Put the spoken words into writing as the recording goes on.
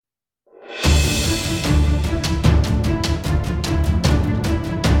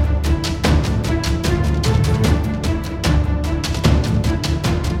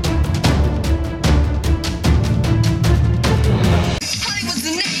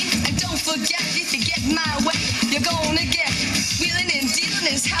my way, you're gonna get wheeling and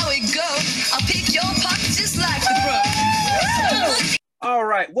dealing is how it goes. I'll pick your pocket just like the brook. All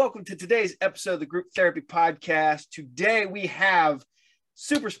right, welcome to today's episode of the Group Therapy Podcast. Today we have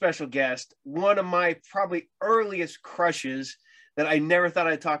super special guest, one of my probably earliest crushes that I never thought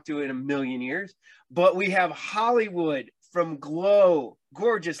I'd talk to in a million years. But we have Hollywood from Glow,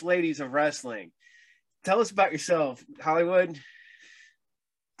 Gorgeous Ladies of Wrestling. Tell us about yourself, Hollywood.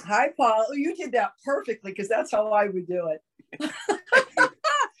 Hi, Paul. You did that perfectly because that's how I would do it.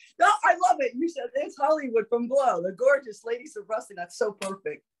 No, I love it. You said it's Hollywood from Glow, the Gorgeous Ladies of Wrestling. That's so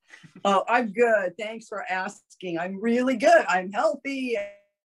perfect. Oh, I'm good. Thanks for asking. I'm really good. I'm healthy.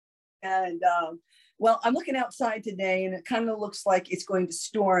 And well, I'm looking outside today and it kind of looks like it's going to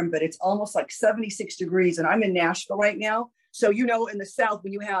storm, but it's almost like 76 degrees. And I'm in Nashville right now. So, you know, in the South,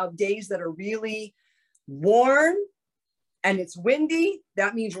 when you have days that are really warm and it's windy,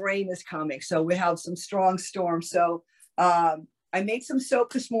 that means rain is coming. So we have some strong storms. So I made some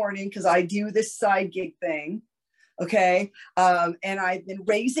soap this morning because I do this side gig thing. Okay. And I've been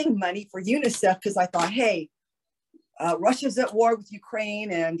raising money for UNICEF because I thought, hey, Russia's at war with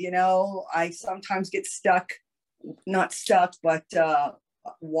Ukraine. And, you know, I sometimes get not stuck, but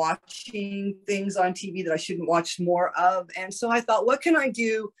watching things on TV that I shouldn't watch more of. And so I thought, what can I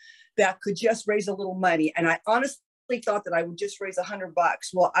do that could just raise a little money? And I honestly thought that I would just raise $100.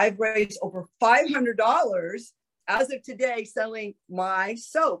 Well, I've raised over $500 as of today selling my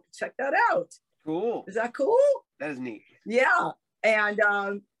soap. Check that out. Cool. Is that cool? That is neat. Yeah. And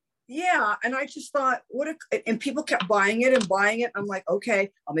and I just thought, and people kept buying it and buying it. I'm like,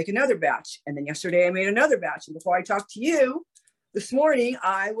 okay, I'll make another batch. And then yesterday I made another batch. And before I talked to you this morning,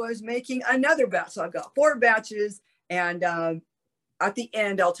 I was making another batch. So I've got 4 batches. And at the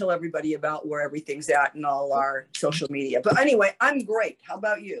end, I'll tell everybody about where everything's at and all our social media. But anyway, I'm great. How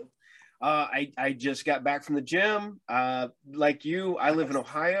about you? I just got back from the gym. Like you, I live in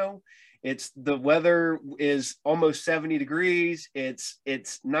Ohio. The weather is almost 70 degrees. It's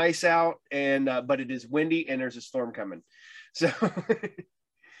nice out, and but it is windy and there's a storm coming. So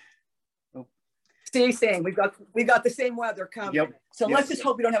same. We've got the same weather coming. Yep. So Yep. Let's just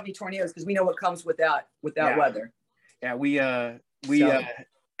hope we don't have any tornadoes because we know what comes with that weather. Yeah, we a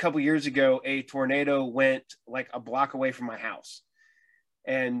couple years ago, a tornado went like a block away from my house,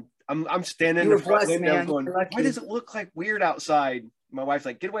 and I'm standing in the front window going, why does it look like weird outside? My wife's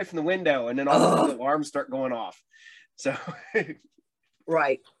like, get away from the window. And then all of a sudden the alarms start going off. So,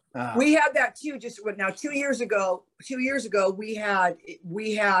 right. We had that too. Just now, 2 years ago, we had, it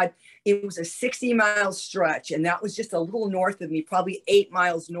was a 60-mile stretch. And that was just a little north of me, probably 8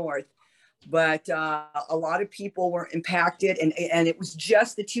 miles north. But a lot of people were impacted. And it was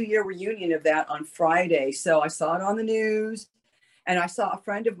just the 2-year reunion of that on Friday. So I saw it on the news. And I saw a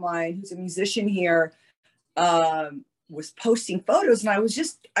friend of mine who's a musician here was posting photos. And I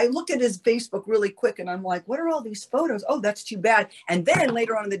looked at his Facebook really quick and I'm like, what are all these photos? Oh, that's too bad. And then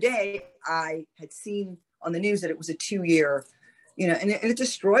later on in the day, I had seen on the news that it was a 2-year, you know, and it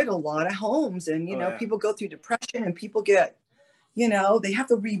destroyed a lot of homes. And, you know, people go through depression and people get, you know, they have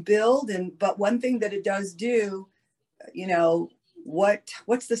to rebuild. But one thing that it does do, you know,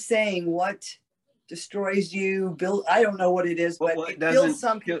 what's the saying? What destroys you, build, I don't know what it is, but it builds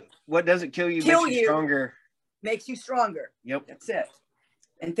something. What doesn't kill you makes you stronger. Makes you stronger. Yep. That's it.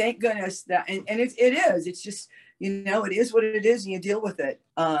 And thank goodness that, and it is, it's just, you know, it is what it is and you deal with it.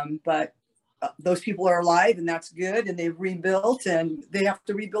 But those people are alive and that's good. And they've rebuilt and they have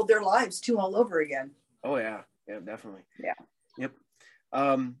to rebuild their lives too all over again. Oh yeah. Yeah, definitely. Yeah. Yep.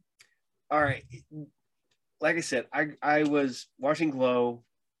 All right. Like I said, I was watching Glow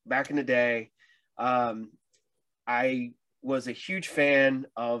back in the day. I was a huge fan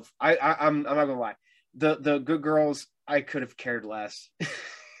of, I'm not gonna lie. The Good Girls, I could have cared less.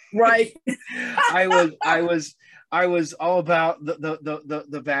 Right. I was all about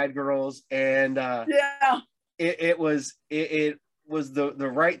the bad girls, and it was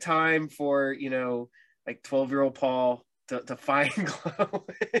the right time for, you know, like 12-year-old Paul to find Glow.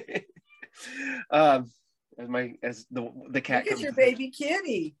 As the cat. Look at your baby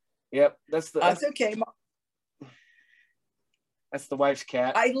kitty. Yep, that's okay. That's the wife's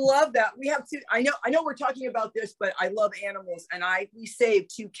cat. I love that. We have 2. I know we're talking about this, but I love animals, and we saved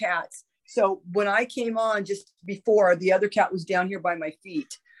 2 cats. So when I came on just before, the other cat was down here by my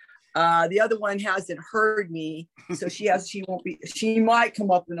feet. The other one hasn't heard me, so she might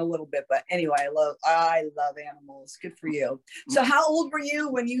come up in a little bit. But anyway, I love animals. Good for you. So how old were you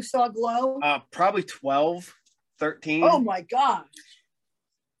when you saw Glow? Probably 12, 13. Oh my God.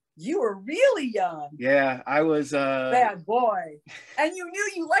 You were really young. Yeah, I was bad boy. And you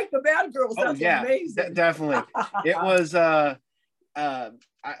knew you liked the bad girls. Oh, That's yeah, amazing. Definitely. It was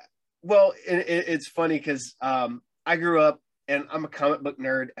well, it's funny because I grew up and I'm a comic book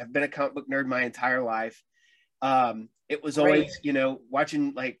nerd. I've been a comic book nerd my entire life. It was always,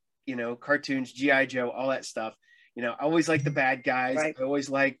 watching like, cartoons, G.I. Joe, all that stuff. I always liked the bad guys. Right. I always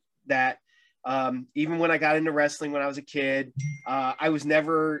liked that. Even when I got into wrestling when I was a kid, I was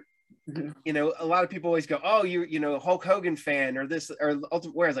never, a lot of people always go, oh, Hulk Hogan fan or this or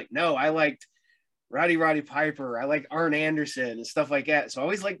Ultimate Warrior. I was like, no, I liked Roddy Piper. I liked Arn Anderson and stuff like that. So I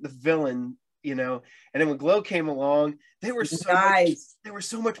always liked the villain, and then when Glow came along, they were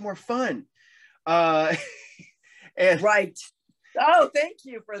so much more fun. And right. Oh, thank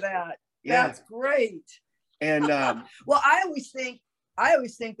you for that. Yeah. That's great. And well, I always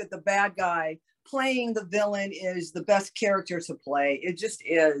think that the bad guy playing the villain is the best character to play. It just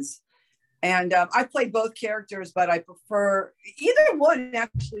is. And I played both characters, but I prefer either one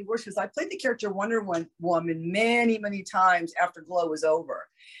actually works because I played the character Wonder Woman many, many times after Glow was over.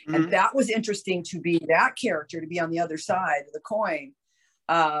 Mm-hmm. And that was interesting to be that character, to be on the other side of the coin.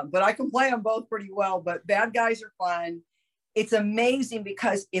 But I can play them both pretty well, but bad guys are fun. It's amazing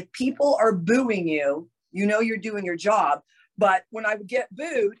because if people are booing you, you're doing your job. But when I would get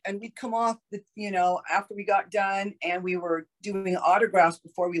booed and we'd come off after we got done and we were doing autographs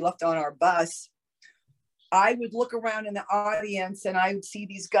before we left on our bus, I would look around in the audience and I would see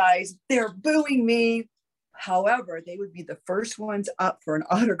these guys, they're booing me. However, they would be the first ones up for an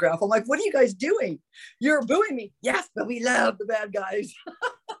autograph. I'm like, what are you guys doing? You're booing me. Yes, but we love the bad guys.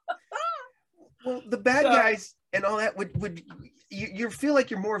 Well, the bad guys and all that would you feel like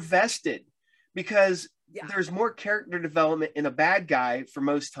you're more vested because there's more character development in a bad guy for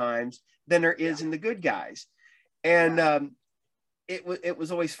most times than there is in the good guys. And it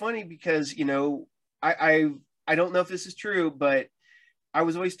was always funny because, I don't know if this is true, but I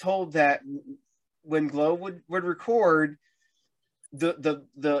was always told that when Glow would record,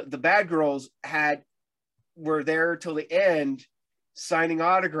 the bad girls were there till the end signing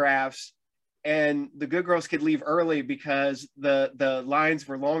autographs, and the good girls could leave early because the lines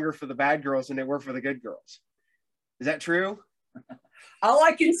were longer for the bad girls than they were for the good girls. Is that true? All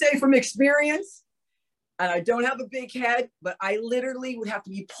I can say from experience, and I don't have a big head, but I literally would have to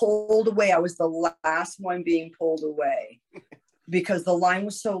be pulled away. I was the last one being pulled away because the line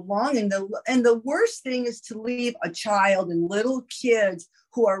was so long. And the worst thing is to leave a child and little kids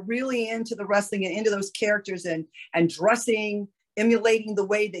who are really into the wrestling and into those characters and dressing, emulating the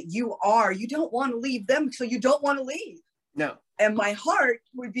way that you are. You don't want to leave them, so you don't want to leave. No. And my heart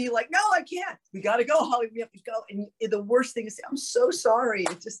would be like, no, I can't. We got to go, Holly. We have to go. And the worst thing is, I'm so sorry.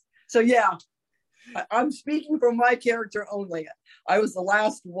 It just, so yeah, I'm speaking from my character only. I was the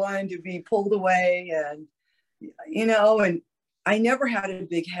last one to be pulled away, and and I never had a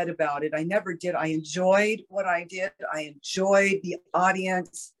big head about it. I never did. I enjoyed what I did. I enjoyed the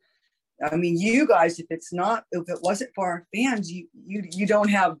audience. I mean, you guys, if it wasn't for our fans, you don't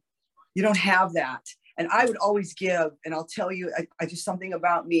have that. And I would always give, and I'll tell you, I do something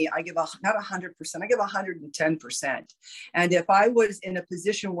about me. I give not 100%, I give 110%. And if I was in a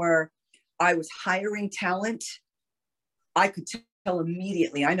position where I was hiring talent, I could tell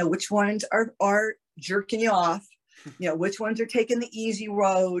immediately. I know which ones are jerking you off, which ones are taking the easy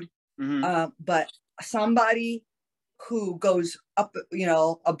road. Mm-hmm. But somebody who goes up,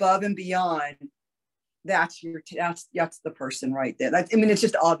 above and beyond, that's the person right there. It's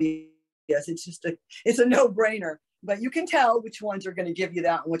just obvious. It's a no-brainer, but you can tell which ones are going to give you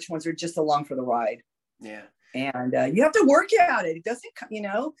that and which ones are just along for the ride. Yeah. And you have to work at it. It doesn't,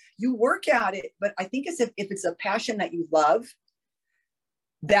 you work at it, but I think if it's a passion that you love,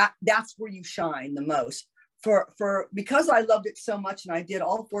 that's where you shine the most. Because I loved it so much and I did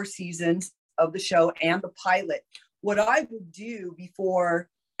all 4 seasons of the show and the pilot, what I would do before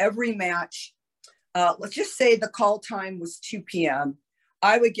every match, let's just say the call time was 2 p.m.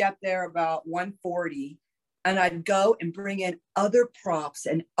 I would get there about 1:40 and I'd go and bring in other props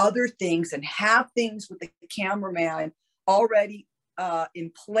and other things and have things with the cameraman already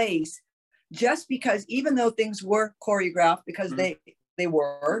in place, just because even though things were choreographed, because mm-hmm. they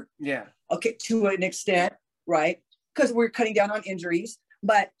were, okay, to an extent, right? Because we're cutting down on injuries.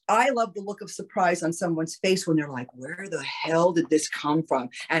 But I love the look of surprise on someone's face when they're like, where the hell did this come from?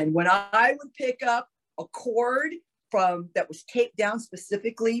 And when I would pick up a cord that was taped down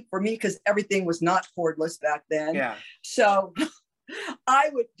specifically for me, because everything was not cordless back then. Yeah. So I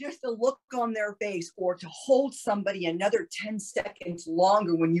would just a look on their face, or to hold somebody another 10 seconds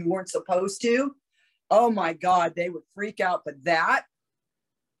longer when you weren't supposed to. Oh my God, they would freak out. But that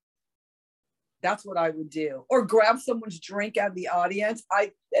That's what I would do. Or grab someone's drink out of the audience.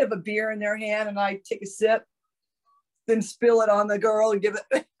 They have a beer in their hand and I take a sip, then spill it on the girl and give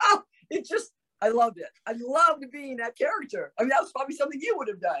it. I loved it. I loved being that character. I mean, that was probably something you would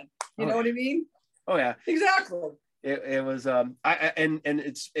have done. You know what I mean? Oh yeah. Exactly. It was and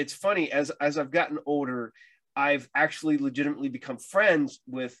it's funny, as I've gotten older, I've actually legitimately become friends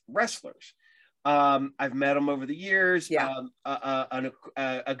with wrestlers. I've met them over the years. Yeah.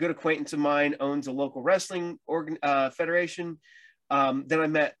 A good acquaintance of mine owns a local wrestling federation. Then I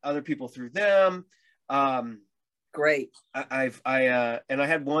met other people through them. Great. I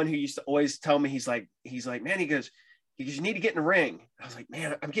had one who used to always tell me, he's like, man, he goes, you need to get in the ring. I was like,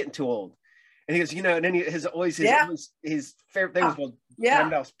 man, I'm getting too old. And he goes, and then his favorite thing was, well,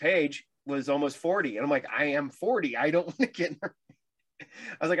 Dallas Page was almost 40. And I'm like, I am 40. I don't want to get in the ring.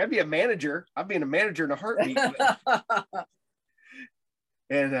 I was like, I'd be a manager. I'd be a manager in a heartbeat.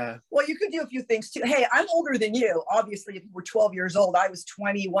 And well, you could do a few things too. Hey, I'm older than you. Obviously, if you were 12 years old, I was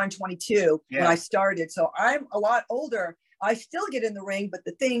 21, 22 when I started. So I'm a lot older. I still get in the ring, but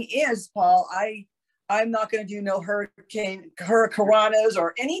the thing is, Paul, I'm not going to do no hurricanranas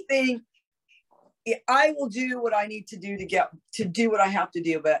or anything. I will do what I need to do to do what I have to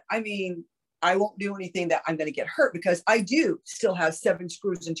do. But I mean, I won't do anything that I'm going to get hurt, because I do still have 7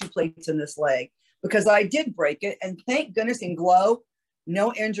 screws and 2 plates in this leg, because I did break it. And thank goodness in Glow,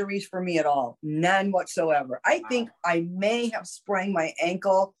 no injuries for me at all. None whatsoever. I think I may have sprained my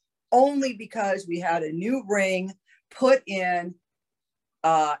ankle only because we had a new ring put in,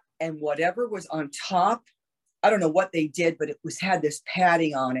 and whatever was on top, I don't know what they did, but it had this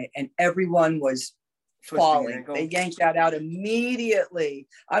padding on it, and everyone was falling. They yanked that out immediately.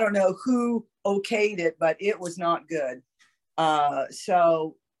 I don't know who okayed it, but it was not good.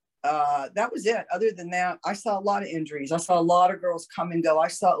 So that was it. Other than that, I saw a lot of injuries. I saw a lot of girls come and go. I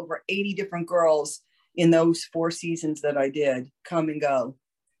saw over 80 different girls in those 4 seasons that I did come and go.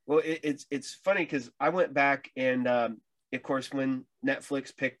 Well, it's funny because I went back and of course when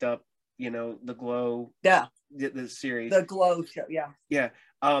Netflix picked up, the Glow, the series, the Glow show,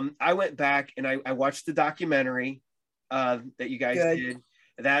 I went back and I watched the documentary that you guys did.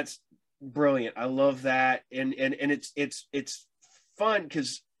 That's brilliant. I love that, and it's fun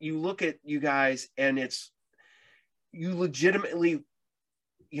because you look at you guys and you legitimately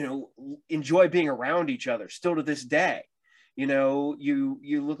enjoy being around each other still to this day. You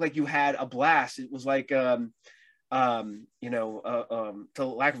look like you had a blast. It was like to lack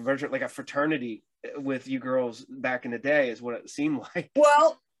of a better, like a fraternity with you girls back in the day is what it seemed like.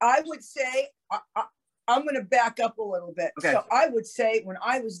 Well, I would say I'm going to back up a little bit. Okay. So I would say when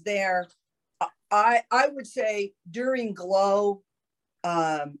I was there, I would say during Glow,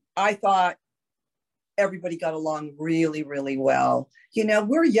 I thought everybody got along really, really well.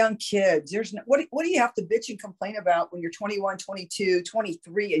 We're young kids. What do you have to bitch and complain about when you're 21, 22,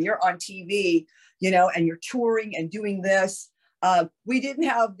 23, and you're on TV, and you're touring and doing this? We didn't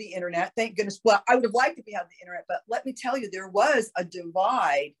have the internet, thank goodness. Well, I would have liked to have the internet, but let me tell you, there was a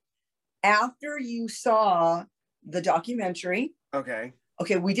divide after you saw the documentary. Okay,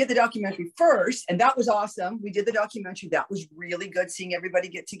 we did the documentary first, and that was awesome. We did the documentary. That was really good, seeing everybody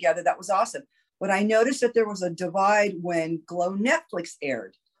get together. That was awesome. But I noticed that there was a divide when Glow Netflix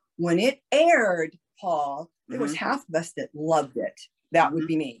aired. When it aired, Paul, there was half of us that loved it. That would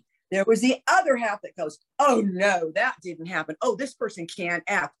be me. There was the other half that goes, oh no, that didn't happen. Oh, this person can't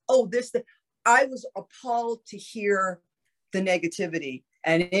act. Oh, I was appalled to hear the negativity,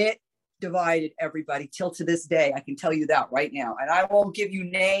 and it divided everybody till to this day. I can tell you that right now. And I won't give you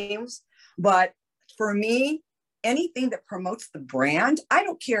names, but for me, anything that promotes the brand, I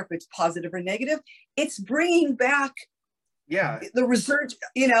don't care if it's positive or negative, it's bringing back the research,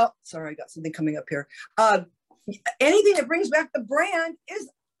 sorry, I got something coming up here. Anything that brings back the brand is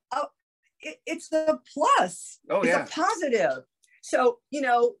it's a plus. It's a positive. So,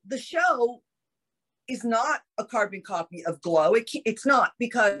 the show is not a carbon copy of Glow. It's not,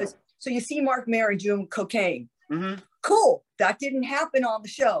 because so you see Mark Maron doing cocaine. Cool. That didn't happen on the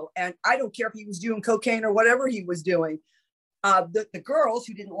show. And I don't care if he was doing cocaine or whatever he was doing. The girls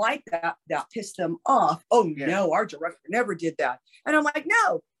who didn't like that pissed them off. Oh no, our director never did that. And I'm like,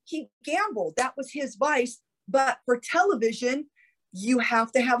 no, he gambled. That was his vice. But for television, you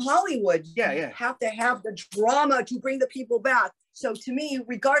have to have Hollywood. You have to have the drama to bring the people back. So to me,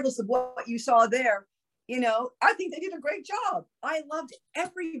 regardless of what you saw there, I think they did a great job. I loved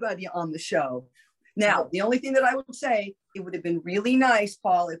everybody on the show. Now, the only thing that I would say, it would have been really nice,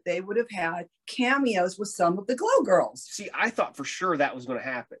 Paul, if they would have had cameos with some of the Glow girls. See, I thought for sure that was going to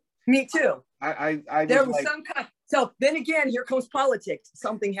happen. Me too. I there was some kind. So then again, here comes politics.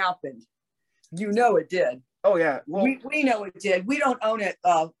 Something happened. You know it did. Oh yeah. Well, we know it did. We don't own it.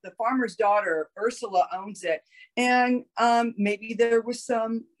 The farmer's daughter, Ursula, owns it. And maybe there was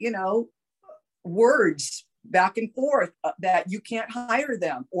some, words back and forth that you can't hire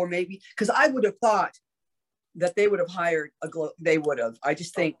them. Or maybe, because I would have thought that they would have hired they would have. I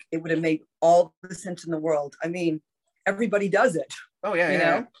just think it would have made all the sense in the world. I mean, everybody does it. Oh yeah, you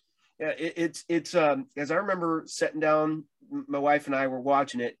know? Yeah. It's as I remember sitting down, my wife and I were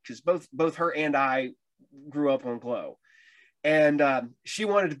watching it because both her and I grew up on Glow, and she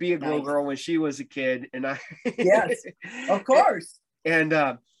wanted to be a Glow girl when she was a kid, and I yes, of course. And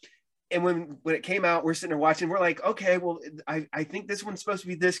when it came out, we're sitting there watching. We're like, okay, well, I think this one's supposed to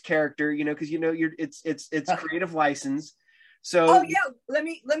be this character, because it's creative license. So oh yeah, let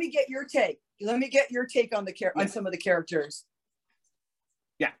me get your take. Let me get your take on on some of the characters.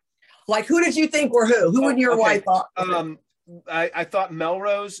 Yeah, like who did you think were who? Who would your wife thought? I thought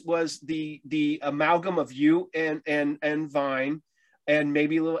Melrose was the amalgam of you and Vine, and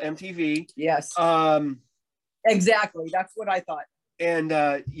maybe a little MTV. Yes. Exactly. That's what I thought. And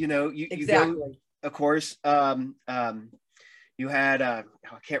you exactly. You go, of course. You had I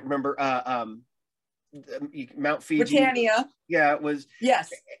can't remember Mount Fiji. Britannia. Yeah, it was. Yes.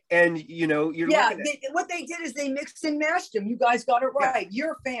 And you're what they did is they mixed and matched them. You guys got it right. Yeah.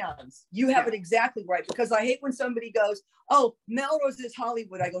 You're fans. You have it exactly right, because I hate when somebody goes, "Oh, Melrose is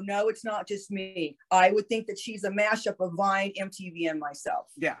Hollywood." I go, "No, it's not just me. I would think that she's a mashup of Vine, MTV, and myself."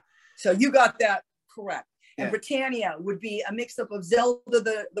 Yeah. So you got that correct. Yeah. And Britannia would be a mix up of Zelda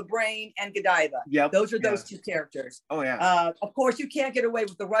the Brain and Godiva. Yep. Those are those two characters. Oh yeah. Of course, you can't get away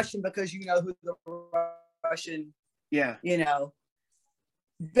with the Russian because you know who the Russian. Yeah.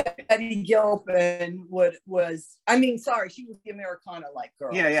 Betty Gilpin was. I mean, sorry, she was the Americana-like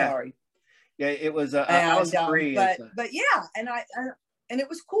girl. Yeah. Sorry. Yeah, it was Alison Brie. But yeah, and it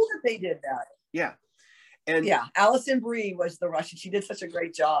was cool that they did that. Yeah. And yeah, Alison Brie was the Russian. She did such a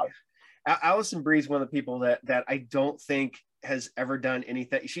great job. Alison Brie is one of the people that I don't think has ever done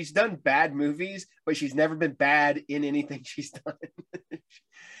anything. She's done bad movies, but she's never been bad in anything she's done.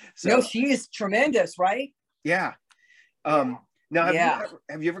 So, no, she is tremendous, right? Yeah. Now,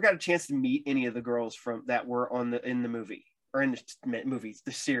 have you ever got a chance to meet any of the girls that were in the movie or in the movies,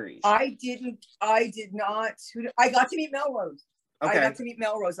 the series? I did not. I got to meet Melrose. Okay. I got to meet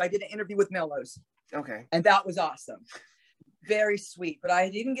Melrose. I did an interview with Melrose. Okay. And that was awesome. Very sweet. But I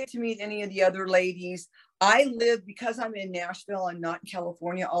didn't get to meet any of the other ladies. I live, because I'm in Nashville and not in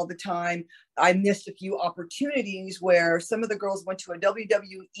California all the time, I missed a few opportunities where some of the girls went to a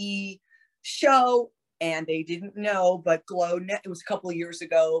WWE show and they didn't know, but Glow, it was a couple of years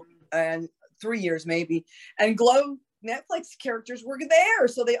ago, and 3 years maybe, and Glow Netflix characters were there,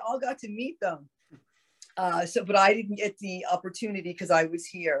 so they all got to meet them. But I didn't get the opportunity because I was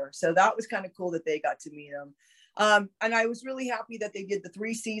here. So that was kind of cool that they got to meet them. And I was really happy that they did the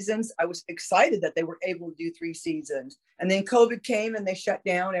 3 seasons. I was excited that they were able to do 3 seasons. And then COVID came and they shut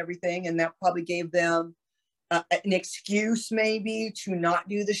down everything. And that probably gave them an excuse maybe to not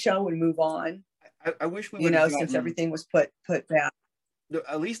do the show and move on. I wish we would since everything was put back.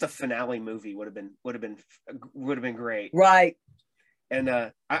 At least a finale movie would have been great. Right. And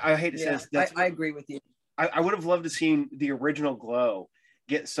I hate to say this. I agree with you. I would have loved to seen the original Glow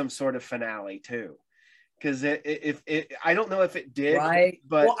get some sort of finale too. Because I don't know if it did, right?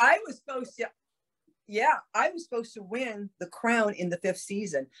 But well, I was supposed to win the crown in the 5th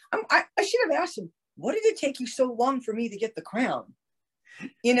season. I should have asked him, what did it take you so long for me to get the crown?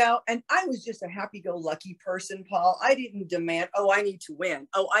 And I was just a happy-go-lucky person, Paul. I didn't demand, I need to win.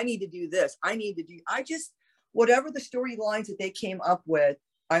 I need to do this. Whatever the storylines that they came up with,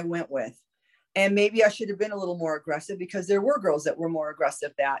 I went with. And maybe I should have been a little more aggressive, because there were girls that were more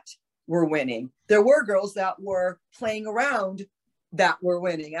aggressive that were winning. There were girls that were playing around that were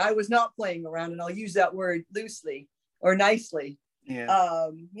winning. I was not playing around, and I'll use that word loosely or nicely. Yeah.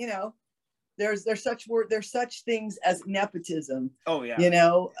 There's such things as nepotism. Oh yeah.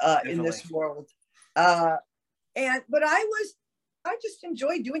 In this world. But I just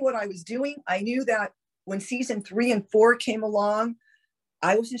enjoyed doing what I was doing. I knew that when season 3 and 4 came along,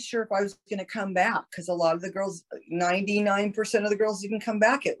 I wasn't sure if I was going to come back, because a lot of the girls, 99% of the girls didn't come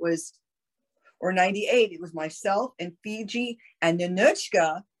back. Or 98, it was myself and Fiji and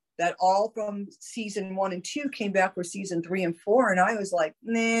Nanuchka that all from season 1 and 2 came back for season 3 and 4. And I was like,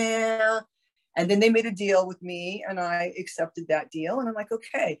 nah. And then they made a deal with me and I accepted that deal. And I'm like,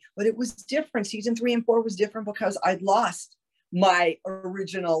 okay, but it was different. Season 3 and 4 was different because I'd lost my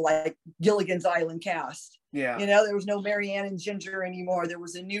original, like, Gilligan's Island cast. Yeah. There was no Marianne and Ginger anymore. There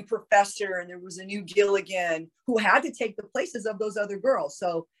was a new professor and there was a new Gilligan who had to take the places of those other girls.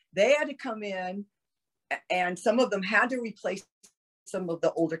 So They had to come in, and some of them had to replace some of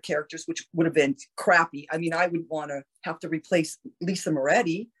the older characters, which would have been crappy. I mean, I would want to have to replace Lisa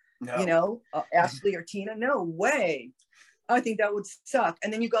Moretti, No. Ashley or Tina. No way. I think that would suck.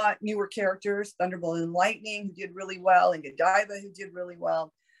 And then you got newer characters, Thunderbolt and Lightning, who did really well, and Godiva, who did really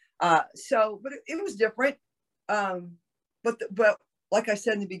well. But it was different. But like I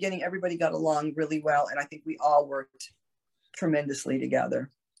said in the beginning, everybody got along really well, and I think we all worked tremendously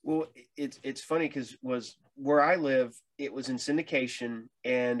together. Well, it's funny because was where I live, it was in syndication,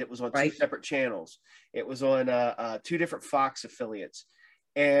 and it was on two separate channels. It was on two different Fox affiliates,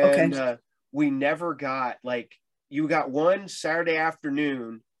 and we never got, like, you got one Saturday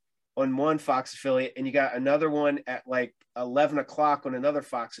afternoon on one Fox affiliate, and you got another one at like 11 o'clock on another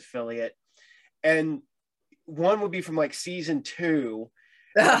Fox affiliate, and one would be from like season 2.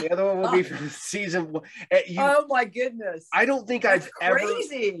 The other one will be from season 1. Oh my goodness! I don't think That's I've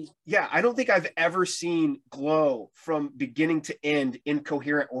crazy. ever. I don't think I've ever seen Glow from beginning to end in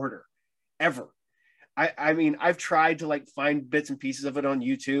coherent order, ever. I mean, I've tried to like find bits and pieces of it on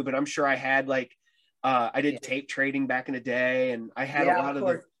YouTube, and I'm sure I had like I did tape trading back in the day, and I had a lot of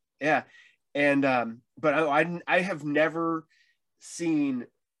the and but I have never seen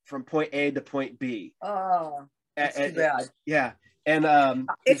from point A to point B. Oh, that's too bad. Yeah. And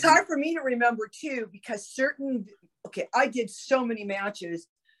it's hard for me to remember too, because I did so many matches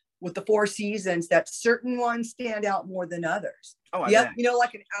with the 4 seasons that certain ones stand out more than others. Oh, yep. You know,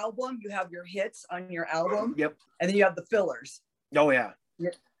 like an album, you have your hits on your album. Yep. And then you have the fillers. Oh yeah.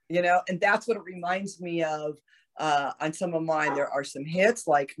 You know, and that's what it reminds me of. On some of mine, there are some hits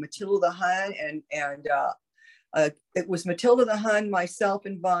like Matilda the Hun, and it was Matilda the Hun, myself,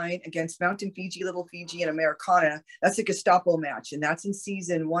 and Vine against Mountain Fiji, Little Fiji, and Americana. That's a Gestapo match, and that's in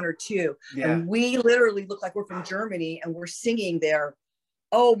season 1 or 2. Yeah. And we literally look like we're from Germany, and we're singing there.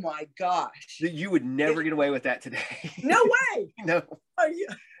 Oh my gosh! You would never get away with that today. No way. No.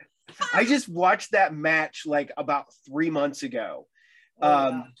 I just watched that match like about 3 months ago.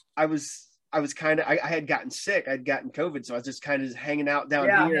 Wow. I was kind of, I had gotten sick. I'd gotten COVID, so I was just kind of hanging out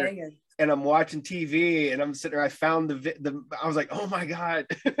down here. Hanging. And I'm watching TV, and I'm sitting there. I found I was like, oh my God.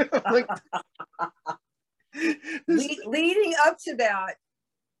 Like, leading up to that,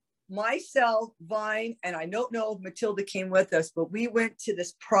 myself, Vine, and I don't know if Matilda came with us, but we went to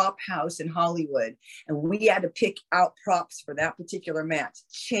this prop house in Hollywood, and we had to pick out props for that particular match.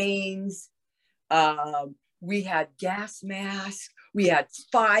 Chains, we had gas masks, we had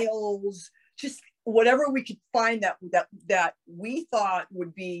files, just whatever we could find that we thought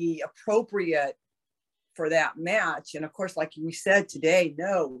would be appropriate for that match. And of course, like we said today,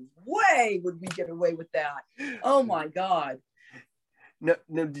 no way would we get away with that. Oh my God. No,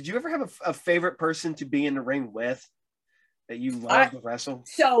 did you ever have a favorite person to be in the ring with that you loved to wrestle?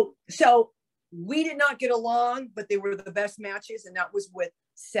 So we did not get along, but they were the best matches, and that was with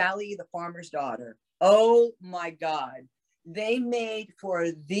Sally, the farmer's daughter. Oh my God. They made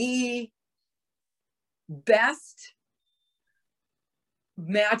for the best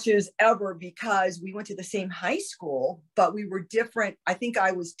matches ever, because we went to the same high school, but we were different. I think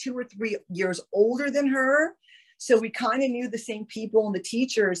I was 2 or 3 years older than her. So we kind of knew the same people and the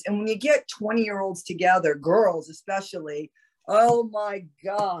teachers. And when you get 20-year-olds together, girls especially, oh my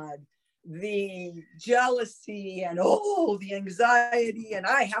God, the jealousy and the anxiety, and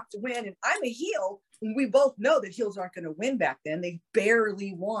I have to win, and I'm a heel. And we both know that heels aren't going to win back then. They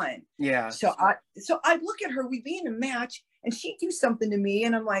barely won. Yeah. So I'd look at her, we'd be in a match, and she'd do something to me,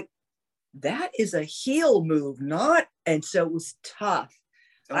 and I'm like, that is a heel move, not. And so it was tough.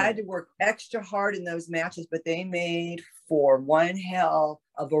 Oh. I had to work extra hard in those matches, but they made for one hell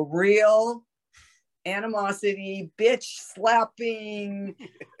of a real animosity, bitch slapping,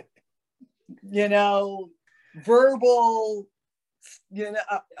 verbal,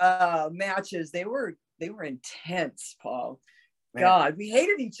 matches. They were intense, Paul. Man. God, we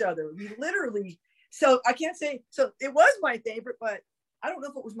hated each other. We literally, so I can't say, so it was my favorite, but I don't know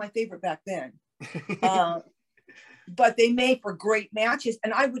if it was my favorite back then. But they made for great matches.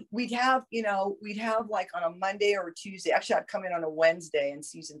 And we'd have like on a Monday or a Tuesday. Actually, I'd come in on a Wednesday in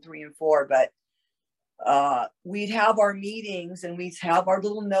season 3 and 4, but we'd have our meetings, and we'd have our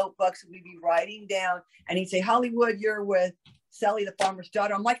little notebooks, and we'd be writing down, and he'd say, Hollywood, you're with Sally, the farmer's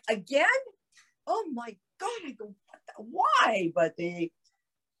daughter. I'm like, again? Oh my God. I go, why? But they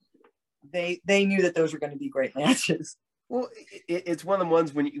knew that those were going to be great matches. Well, it's one of the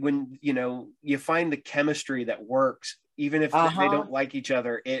ones when you find the chemistry that works, even if they don't like each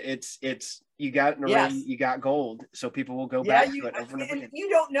other. It's you got in the ring, you got gold, so people will go back to it over and over again. You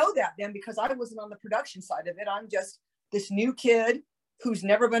don't know that then, because I wasn't on the production side of it. I'm just this new kid who's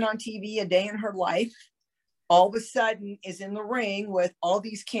never been on TV a day in her life, all of a sudden is in the ring with all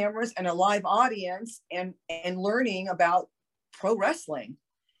these cameras and a live audience and learning about pro wrestling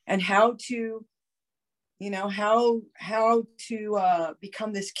and how to, you know, how to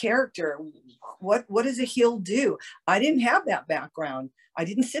become this character. What does a heel do? I didn't have that background. I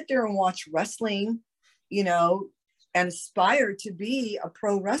didn't sit there and watch wrestling, you know, and aspire to be a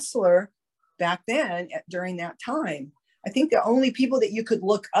pro wrestler back then during that time. I think the only people that you could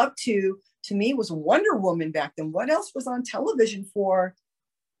look up to me was Wonder Woman back then. What else was on television for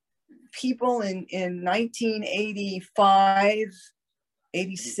people in 1985,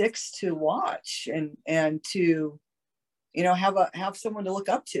 86 to watch and to, you know, have someone to look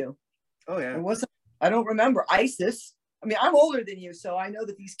up to? Oh yeah. It wasn't, I don't remember Isis. I mean, I'm older than you, so I know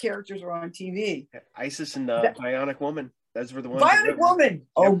that these characters are on TV. Isis and Bionic Woman. Those were the ones. Bionic Woman. Yep.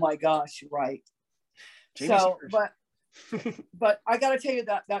 Oh my gosh, right. Jamie so, Sears. but I got to tell you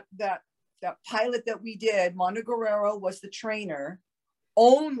that pilot that we did, Mondo Guerrero was the trainer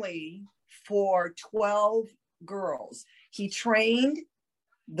only for 12 girls. He trained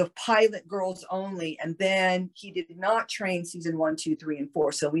the pilot girls only, and then he did not train season 1, 2, 3, and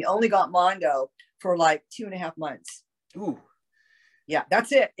 4. So we only got Mondo for like 2.5 months. Ooh. Yeah,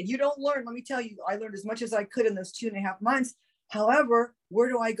 that's it. And you don't learn. Let me tell you, I learned as much as I could in those 2.5 months. However, where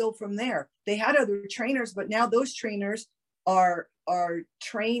do I go from there? They had other trainers, but now those trainers are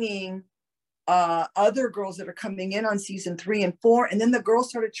training other girls that are coming in on season 3 and 4. And then the girls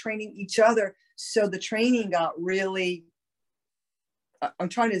started training each other. So the training got really, I'm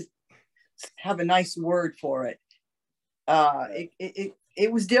trying to have a nice word for it.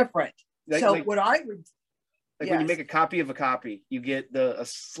 It was different. What I would, like yes. When you make a copy of a copy, you get a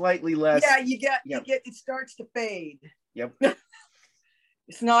slightly less. Yeah, you get it starts to fade. Yep.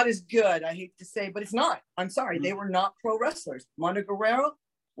 It's not as good, I hate to say, but it's not. I'm sorry. They were not pro wrestlers. Mondo Guerrero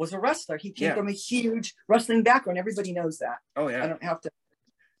was a wrestler. He came from a huge wrestling background. Everybody knows that. Oh, yeah. I don't have to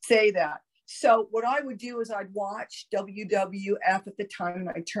say that. So what I would do is I'd watch WWF at the time.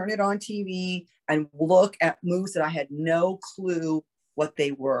 I'd turn it on TV and look at moves that I had no clue what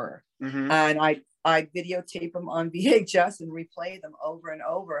they were. Mm-hmm. And I'd videotape them on VHS and replay them over and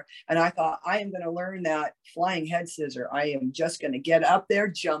over. And I thought, I am going to learn that flying head scissor. I am just going to get up there,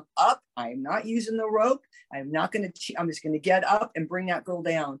 jump up. I am not using the rope. I'm not going to, I'm just going to get up and bring that girl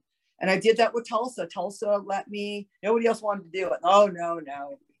down. And I did that with Tulsa. Tulsa let me, nobody else wanted to do it. Oh, no.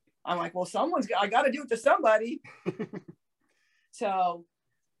 I'm like, well, I got to do it to somebody. So,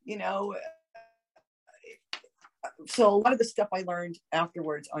 you know, so a lot of the stuff I learned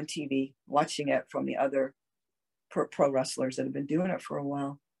afterwards on TV, watching it from the other pro wrestlers that have been doing it for a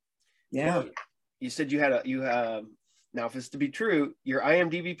while. Yeah. You said you had now if it's to be true, your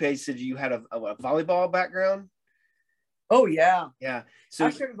IMDb page said you had a volleyball background. Oh yeah. Yeah. So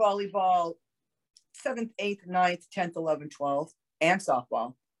I started volleyball 7th, 8th, 9th, 10th, 11th, 12th, and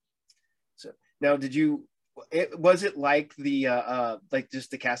softball. So now was it like the like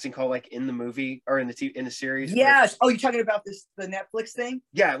just the casting call like in the movie or in the series? Yes. Oh, you're talking about the Netflix thing?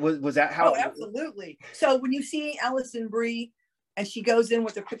 Yeah. Was that how? Oh, absolutely. So when you see Allison Brie and she goes in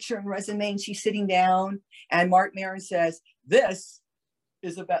with a picture and resume and she's sitting down and Mark Maron says, this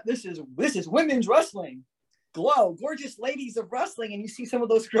is women's wrestling. Glow, gorgeous ladies of wrestling. And you see some of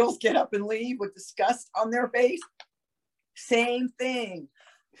those girls get up and leave with disgust on their face. Same thing.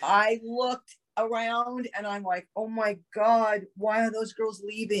 I looked around and I'm like, oh my God, why are those girls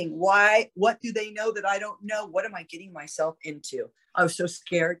leaving? Why? What do they know that I don't know? What am I getting myself into? I was so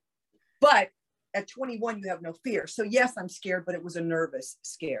scared. But at 21, you have no fear. So yes, I'm scared, but it was a nervous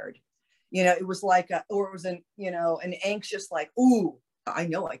scared. You know, it was like an anxious, like, ooh, I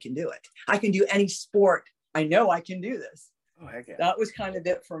know I can do it. I can do any sport. I know I can do this. Oh, heck yeah. That was kind of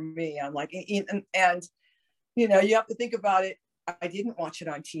it for me. I'm like, and you know, you have to think about it. I didn't watch it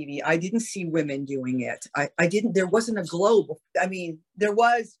on TV. I didn't see women doing it. I didn't, there wasn't a globe. I mean, there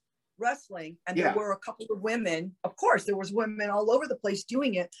was wrestling and there were a couple of women. Of course, there was women all over the place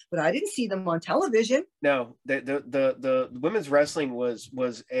doing it, but I didn't see them on television. No, the women's wrestling was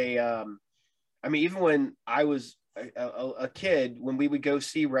a, I mean, even when I was a kid, when we would go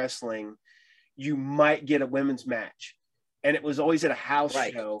see wrestling, you might get a women's match and it was always at a house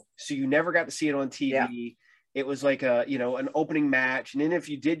show. So you never got to see it on TV. Yeah. It was like an opening match. And then if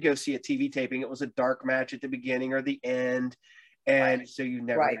you did go see a TV taping, it was a dark match at the beginning or the end. And so you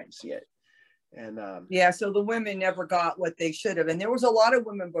never got to see it. And so the women never got what they should have. And there was a lot of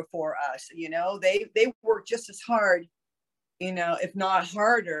women before us, you know, they worked just as hard, you know, if not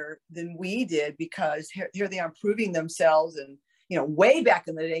harder than we did, because here they are proving themselves. And, you know, way back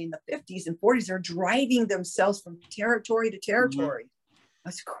in the day in the 50s and 40s, they're driving themselves from territory to territory.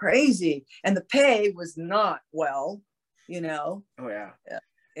 That's crazy. And the pay was not well, Oh yeah.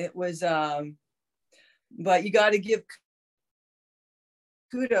 It was, but you got to give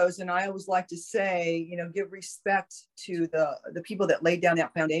kudos. And I always like to say, give respect to the people that laid down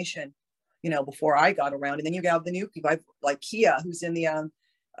that foundation, before I got around. And then you got the new people like Kia, who's in the,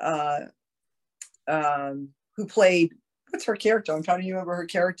 who played, what's her character? I'm trying to remember her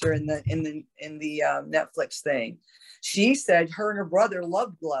character in the Netflix thing. She said her and her brother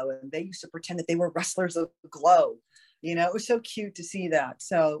loved Glow, and they used to pretend that they were wrestlers of Glow. It was so cute to see that.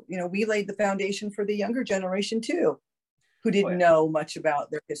 So, we laid the foundation for the younger generation too, who didn't know much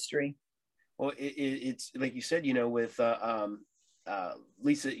about their history. Well, it's like you said, with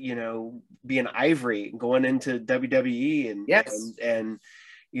Lisa, being Ivory, going into WWE, and yes, and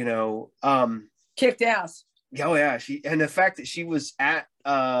kicked ass. Oh yeah, the fact that she was at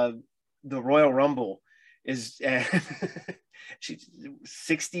the Royal Rumble is she's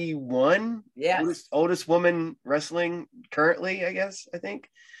 61. Yeah, oldest woman wrestling currently, I think.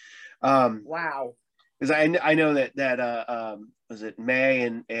 Wow. Because I know that was it May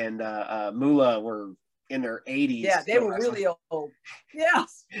and Moolah were in their 80s. Yeah, they were really old.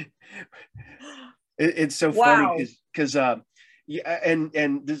 Yes. It's so funny because yeah,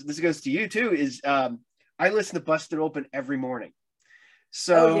 and this goes to you too, is I listen to Busted Open every morning.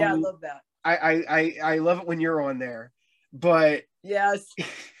 So yeah, I love that. I love it when you're on there. But yes,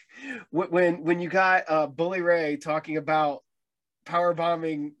 when you got Bully Ray talking about power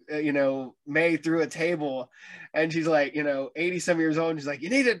bombing May through a table, and she's like 80 some years old, and she's like, you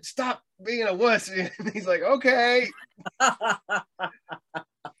need to stop being a wuss, and he's like, okay.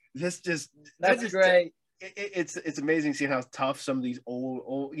 That's great. It's amazing seeing how tough some of these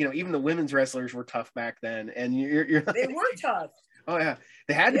old even the women's wrestlers were tough back then, and you're like, they were tough. Oh yeah,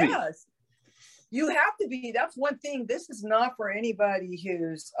 they had to be. You have to be. That's one thing. This is not for anybody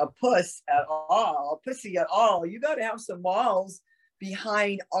who's a pussy at all. You got to have some balls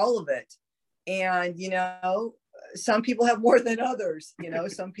behind all of it. And, some people have more than others,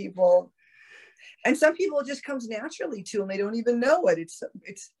 some people it just comes naturally to them. They don't even know it.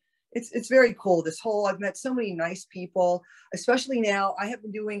 It's very cool. I've met so many nice people, especially now.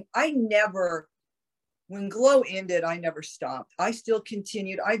 When Glow ended, I never stopped. I still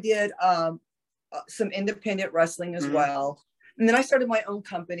continued. I did some independent wrestling as well. And then I started my own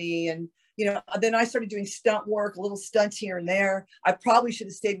company, and, then I started doing stunt work, little stunts here and there. I probably should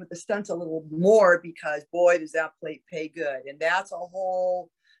have stayed with the stunts a little more, because boy, does that pay good. And that's a whole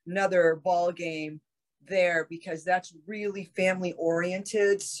another ball game there, because that's really family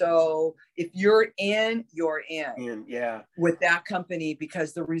oriented. So if you're in yeah, with that company,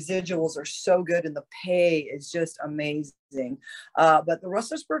 because the residuals are so good and the pay is just amazing. But the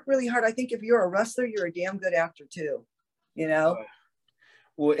wrestlers work really hard. I think if you're a wrestler, you're a damn good actor too,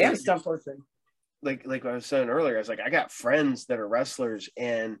 well, and stunt person. Like I was saying earlier, I was like, I got friends that are wrestlers,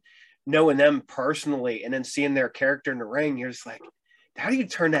 and knowing them personally and then seeing their character in the ring, you're just like, how do you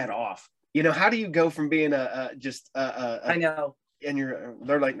turn that off? How do you go from being I know, and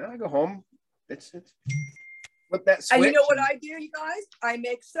they're like, no, I go home. It's with that switch. And you know what I do, you guys? I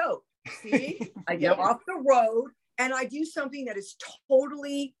make soap. See, I get off the road and I do something that is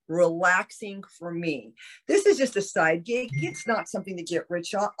totally relaxing for me. This is just a side gig. It's not something to get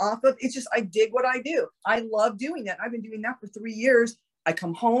rich off of. It's just, I dig what I do. I love doing that. I've been doing that for 3 years. I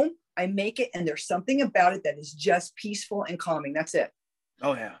come home, I make it, and there's something about it that is just peaceful and calming. That's it.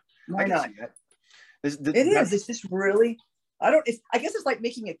 Oh yeah. Why not? It is. It's just really, I guess it's like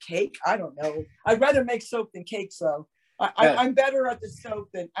making a cake. I don't know. I'd rather make soap than cake. So I'm better at the soap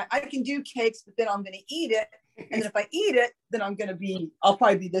than I can do cakes, but then I'm going to eat it. And then if I eat it, then I'll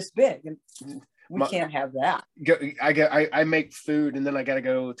probably be this big. And we can't have that. I make food, and then I got to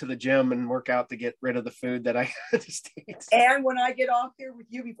go to the gym and work out to get rid of the food that I just eat. And when I get off here with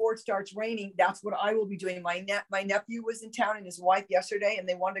you before it starts raining, that's what I will be doing. My nephew was in town and his wife yesterday, and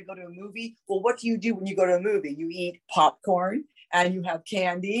they wanted to go to a movie. Well, what do you do when you go to a movie? You eat popcorn and you have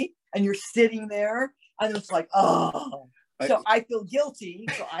candy and you're sitting there, and it's like, oh. So I feel guilty,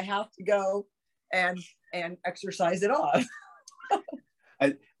 so I have to go and exercise it off.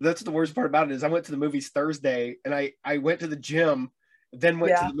 That's the worst part about it, is I went to the movies Thursday, and I went to the gym, then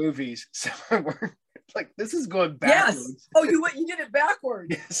went to the movies. So like, this is going backwards. Yes. Oh, you did it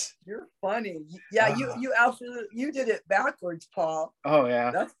backwards. Yes. You're funny. Yeah, you absolutely, you did it backwards, Paul. Oh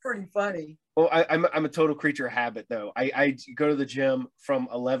yeah. That's pretty funny. Well, I'm a total creature of habit though. I go to the gym from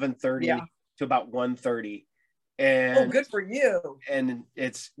 11:30 to about 1:30. And good for you. And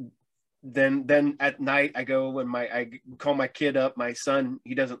it's then at night I go when I call my kid up, my son,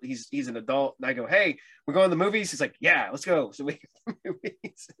 he's an adult, and I go, hey, we're going to the movies. He's like, yeah, let's go. So we go to the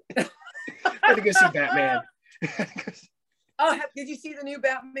movies. I had to go see Batman. Oh, did you see the new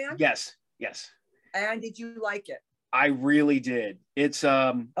Batman? Yes. And did you like it? I really did. It's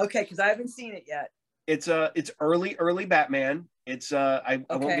okay, because I haven't seen it yet. It's early Batman. It's I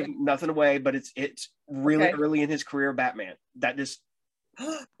won't give nothing away, but it's really early in his career Batman. That just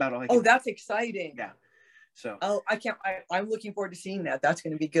about all I can. Oh, that's exciting. Yeah. So I'm looking forward to seeing that. That's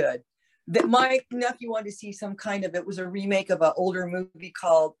going to be good. My nephew wanted to see some kind of, it was a remake of an older movie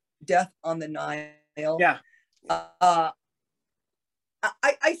called Death on the Nile. Yeah.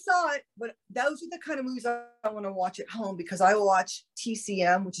 I saw it, but those are the kind of movies I want to watch at home, because I watch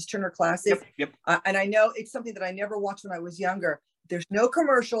TCM, which is Turner Classic. Yep. And I know it's something that I never watched when I was younger. There's no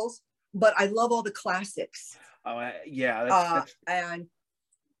commercials, but I love all the classics. Oh, yeah. And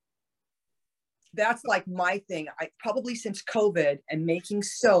that's like my thing. I probably since COVID and making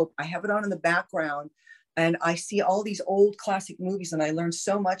soap, I have it on in the background, and I see all these old classic movies, and I learned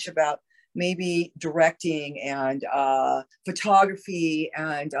so much about maybe directing and photography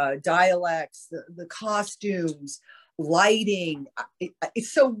and dialects, the costumes, lighting.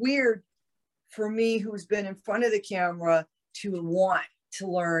 It's so weird for me, who's been in front of the camera, to want to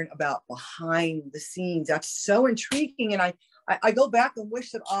learn about behind the scenes. That's so intriguing. And I go back and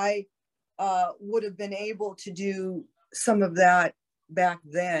wish that I would have been able to do some of that back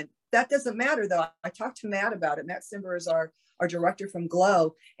then. That doesn't matter though. I talked to Matt about it. Matt Simber is our director from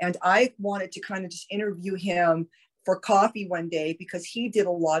Glow. And I wanted to kind of just interview him for coffee one day, because he did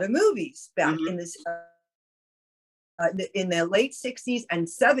a lot of movies back in this, in the late 60s and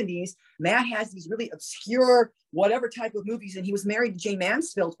 70s. Matt has these really obscure, whatever type of movies. And he was married to Jay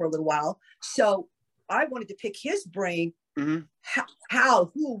Mansfield for a little while. So I wanted to pick his brain.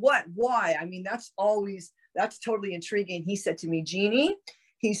 How, who, what, why? I mean, that's totally intriguing. He said to me, Jeannie,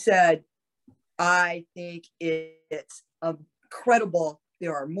 he said, I think it's incredible.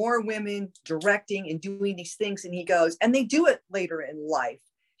 There are more women directing and doing these things. And he goes, and they do it later in life.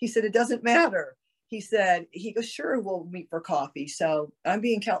 He said, it doesn't matter. He goes, sure, we'll meet for coffee. So I'll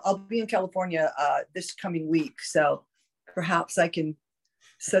be in California this coming week. So perhaps I can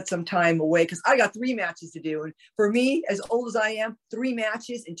set some time away, because I got 3 matches to do. And for me, as old as I am, 3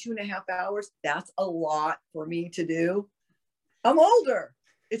 matches in 2.5 hours, that's a lot for me to do. I'm older.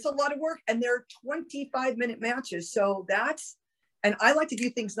 It's a lot of work, and they're 25-minute matches. So and I like to do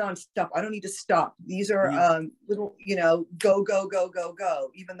things nonstop. I don't need to stop. These are little, go, go, go, go,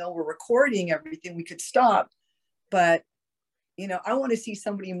 go. Even though we're recording everything, we could stop. But, I want to see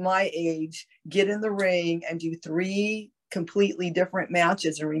somebody my age get in the ring and do 3 completely different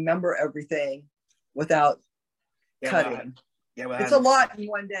matches and remember everything without cutting. It's a lot in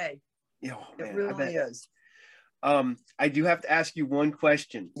one day. Yeah, it really is. I do have to ask you one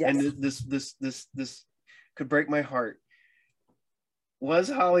question, yes. And this could break my heart. Was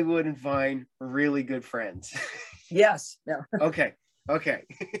Hollywood and Vine really good friends? Yes. No. Okay.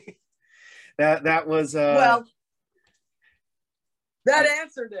 that was well. That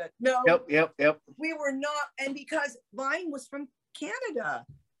answered it. No. Yep. We were not, and because Vine was from Canada,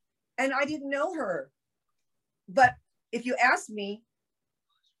 and I didn't know her. But if you ask me,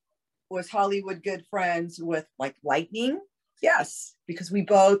 was Hollywood good friends with like Lightning? Yes, because we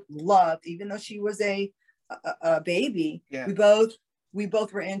both loved, even though she was a baby, we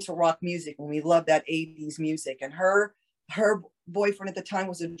both were into rock music, and we loved that 80s music. And her boyfriend at the time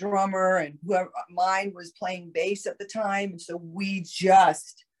was a drummer, and mine was playing bass at the time. And so we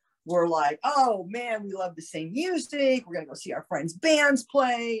just were like, oh man, we love the same music. We're gonna go see our friends' bands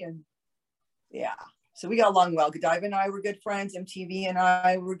play. And yeah. So we got along well. Godiva and I were good friends. MTV and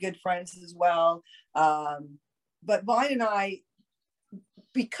I were good friends as well. But Vine and I,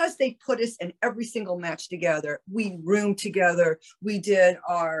 because they put us in every single match together, we roomed together. We did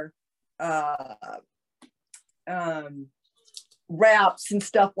our raps and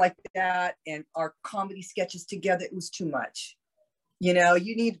stuff like that, and our comedy sketches together. It was too much. You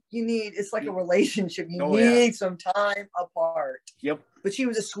need, it's like a relationship. You need some time apart. Yep. But she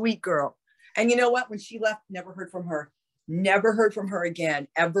was a sweet girl. And you know what? When she left, never heard from her again,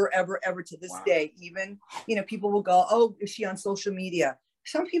 ever to this day. Even, people will go, oh, is she on social media?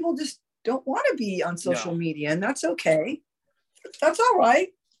 Some people just don't want to be on social media, and that's okay. That's all right.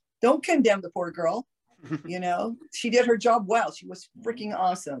 Don't condemn the poor girl. She did her job well. She was freaking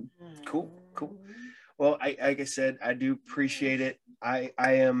awesome. Cool. Well, like I said, I do appreciate it. I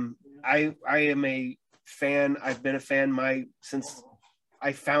am a fan. I've been a fan since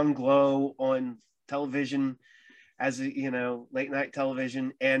I found Glow on television, as a, late night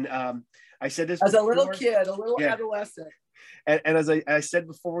television. And I said this as before, a little kid, a little yeah. adolescent. And as I said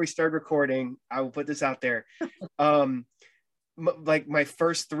before we started recording, I will put this out there. Like my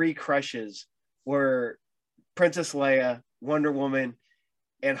first 3 crushes were Princess Leia, Wonder Woman,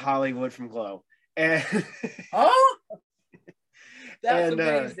 and Hollywood from Glow. And oh, that's and,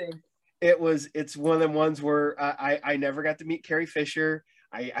 amazing. It's one of them ones where I never got to meet Carrie Fisher.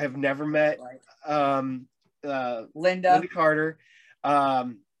 I have never met Linda Carter. But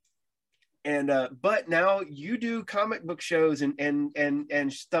now you do comic book shows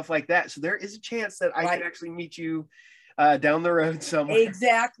and stuff like that. So there is a chance that I can actually meet you down the road somewhere.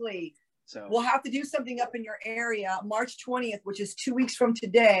 Exactly. So we'll have to do something up in your area. March 20th, which is 2 weeks from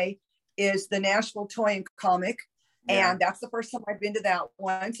today, is the National Toy and Comic. Yeah. And that's the first time I've been to that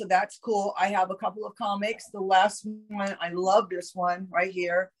one. So that's cool. I have a couple of comics. The last one, I love this one right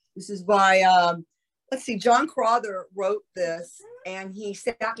here. This is by, let's see, John Crowther wrote this, and he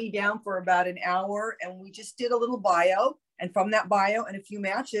sat me down for about an hour, and we just did a little bio. And from that bio and a few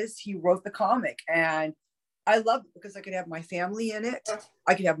matches, he wrote the comic. And I love it because I could have my family in it.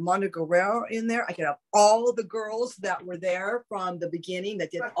 I could have Monica Guerrero in there. I could have all the girls that were there from the beginning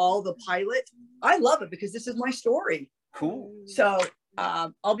that did all the pilot. I love it because this is my story. Cool. So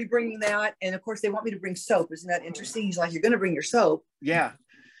I'll be bringing that. And of course, they want me to bring soap. Isn't that interesting? He's like, you're going to bring your soap. Yeah.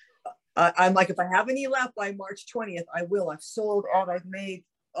 I'm like, if I have any left by March 20th, I will. I've sold all I've made.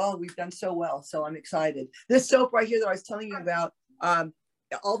 Oh, we've done so well. So I'm excited. This soap right here that I was telling you about,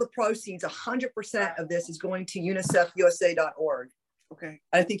 all the proceeds, 100% of this is going to UNICEFUSA.org. Okay.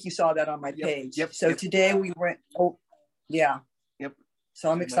 I think you saw that on my page. Yep. So today we went, yeah. Yep.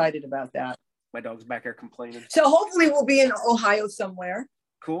 So I'm excited about that. My dog's back there complaining. So hopefully we'll be in Ohio somewhere.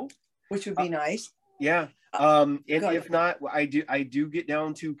 Cool. Which would be nice. Yeah. And if not, I do get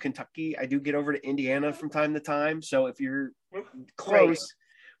down to Kentucky. I do get over to Indiana from time to time. So if you're close,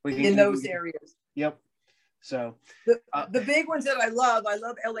 we can in those areas. Yep. So the big ones that I love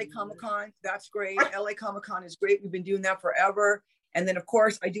LA Comic-Con. That's great. LA Comic-Con is great. We've been doing that forever. And then of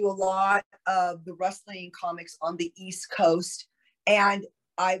course I do a lot of the wrestling comics on the East Coast. And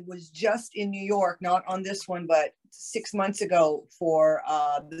I was just in New York, not on this one, but 6 months ago for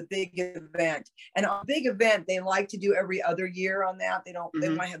the big event. And on a big event, they like to do every other year on that. They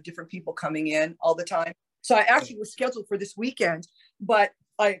might have different people coming in all the time. So I actually was scheduled for this weekend, but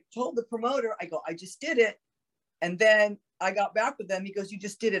I told the promoter, I just did it. And then I got back with them. He goes, you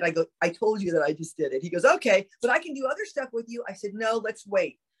just did it. I go, I told you that I just did it. He goes, okay, but I can do other stuff with you. I said, no, let's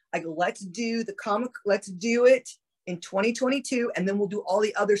wait. I go, let's do the comic. Let's do it in 2022. And then we'll do all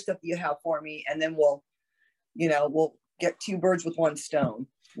the other stuff that you have for me. And then we'll get 2 birds with 1 stone.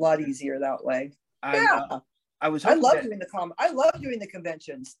 A lot easier that way. I love doing the comic. I love doing the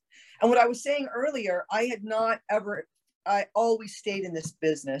conventions. And what I was saying earlier, I always stayed in this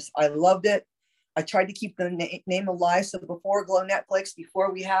business. I loved it. I tried to keep the name alive. So before Glow Netflix, before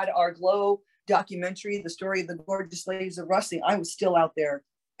we had our Glow documentary, The Story of the Gorgeous Ladies of Wrestling, I was still out there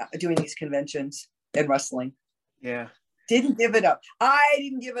doing these conventions and wrestling. Yeah. Didn't give it up. I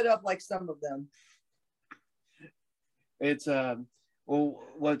didn't give it up like some of them. It's,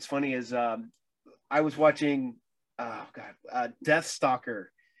 what's funny is I was watching, Deathstalker,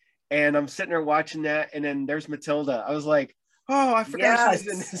 and I'm sitting there watching that, and then there's Matilda. I was like, oh, I forgot she's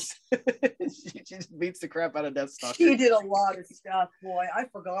in this. She just beats the crap out of Deathstalker. She did a lot of stuff, boy. I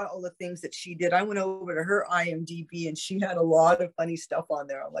forgot all the things that she did. I went over to her IMDb, and she had a lot of funny stuff on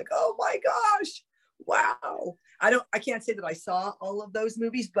there. I'm like, oh my gosh, wow. I can't say that I saw all of those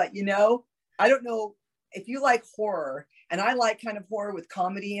movies, but I don't know if you like horror, and I like kind of horror with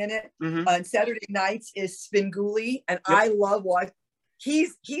comedy in it. On Saturday nights is Svengoolie, and I love watching.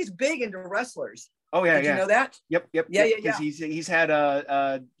 He's big into wrestlers. Oh yeah, Did you know that? Yep. Yeah. Because he's had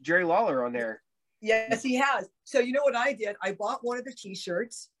Jerry Lawler on there. Yes, he has. So you know what I did? I bought one of the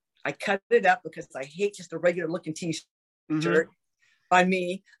T-shirts. I cut it up because I hate just a regular looking T-shirt on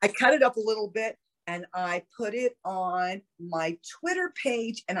me. I cut it up a little bit and I put it on my Twitter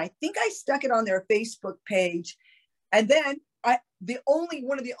page, and I think I stuck it on their Facebook page. And then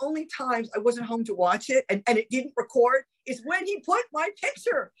one of the only times I wasn't home to watch it and it didn't record is when he put my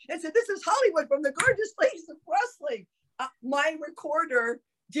picture and said, this is Hollywood from the Gorgeous Ladies of Wrestling. My recorder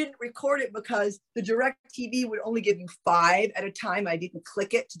didn't record it because the DirecTV would only give you 5 at a time. I didn't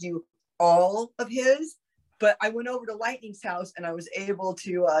click it to do all of his, but I went over to Lightning's house and I was able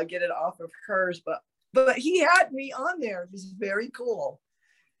to get it off of hers. But he had me on there. It was very cool.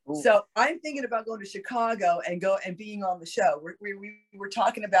 Ooh. So I'm thinking about going to Chicago and being on the show. We were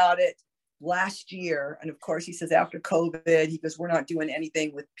talking about it last year. And of course, he says after COVID, he goes, we're not doing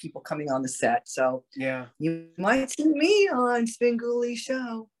anything with people coming on the set. So yeah, you might see me on Spinguli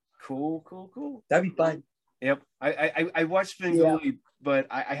show. Cool. That'd be fun. Yep. I watched Svengoolie, but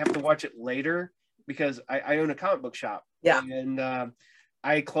I have to watch it later because I own a comic book shop. Yeah. And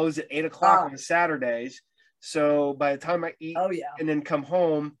I close at 8:00 on Saturdays. So by the time I eat and then come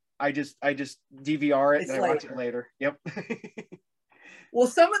home, I just DVR it and I watch it later. Yep. Well,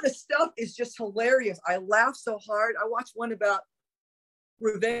 some of the stuff is just hilarious. I laugh so hard. I watched one about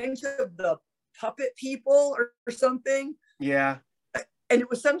Revenge of the Puppet People or something. Yeah. And it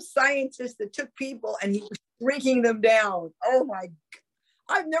was some scientist that took people and he was shrinking them down. Oh my,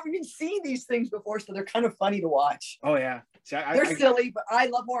 I've never even seen these things before, so they're kind of funny to watch. Oh yeah. See, they're silly, but I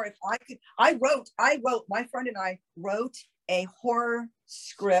love horror. If I could, I wrote, my friend and I wrote a horror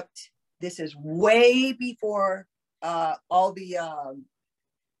script. This is way before all the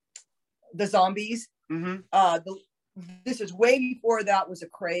zombies. Mm-hmm. This is way before that was a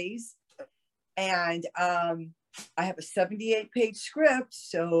craze. And I have a 78-page script,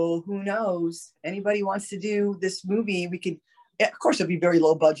 so who knows? Anybody wants to do this movie, we could, of course it'll be very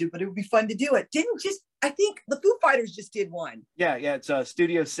low budget, but it would be fun to do it. I think the Foo Fighters just did one. Yeah, it's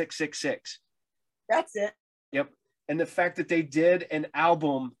Studio 666. That's it. Yep. And the fact that they did an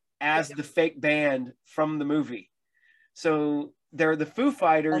album as the fake band from the movie. So they're the Foo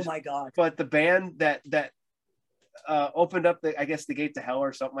Fighters. Oh my God. But the band that opened up the gate to hell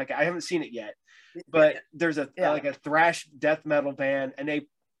or something like that. I haven't seen it yet. But there's like a thrash death metal band, and they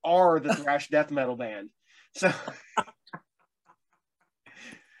are the thrash death metal band. So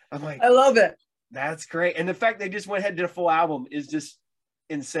I'm like, I love it. That's great. And the fact they just went ahead and did a full album is just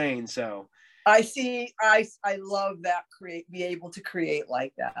insane. So I love that, be able to create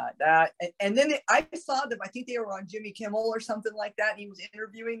like that. And then I saw them, I think they were on Jimmy Kimmel or something like that. And he was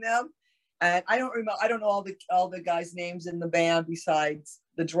interviewing them. And I don't know all the guys' names in the band besides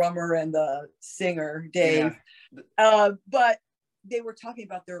the drummer and the singer, Dave. Yeah. But they were talking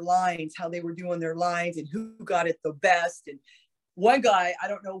about their lines, how they were doing their lines and who got it the best. And one guy, I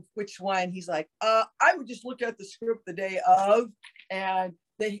don't know which one, he's like, I would just look at the script the day of, and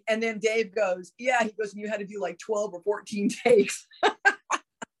then Dave goes, yeah, he goes, and you had to do like 12 or 14 takes.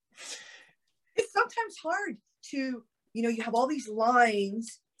 It's sometimes hard to, you have all these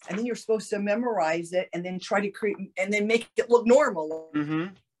lines and then you're supposed to memorize it and then try to create and then make it look normal.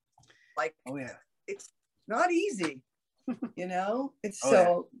 Mm-hmm. Like, oh yeah, it's not easy.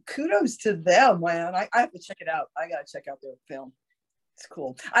 So kudos to them, man. I have to check it out. I gotta check out their film. It's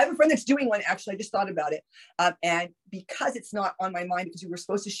cool. I have a friend that's doing one, actually. I just thought about it. And because it's not on my mind, because we were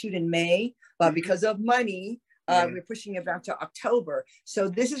supposed to shoot in May, but because of money, we're pushing it back to October. So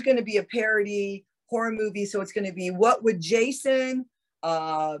this is going to be a parody horror movie. So it's going to be, what would Jason,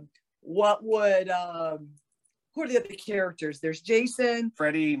 what would, who are the other characters? There's Jason.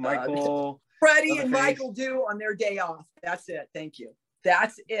 Freddie, Michael. Freddie and Michael do on their day off. That's it. Thank you.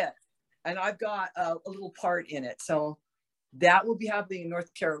 That's it. And I've got a little part in it. So that will be happening in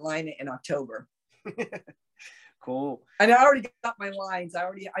North Carolina in October. Cool. And I already got my lines.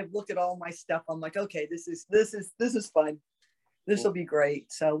 I've looked at all my stuff. I'm like, okay, this is fun. This will be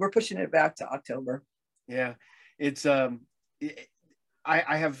great. So we're pushing it back to October. Yeah. It's I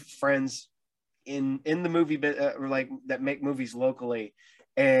have friends in the movie like that make movies locally,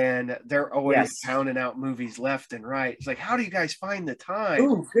 and they're always pounding out movies left and right. It's like, how do you guys find the time?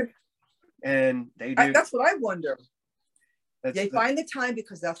 Ooh, good. And they do. That's what I wonder. They find the time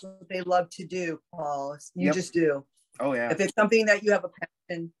because that's what they love to do, Paul. You just do. Oh yeah. If it's something that you have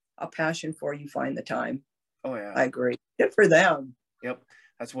a passion for, you find the time. Oh yeah. I agree. Good for them. Yep.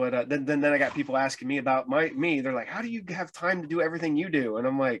 That's what. Then I got people asking me about me. They're like, "How do you have time to do everything you do?" And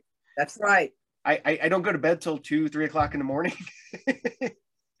I'm like, "That's right. I don't go to bed till 2-3 o'clock in the morning."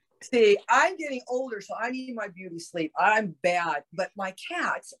 See, I'm getting older, so I need my beauty sleep. I'm bad, but my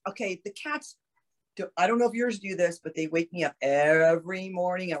cats. Okay, the cats. I don't know if yours do this, but they wake me up every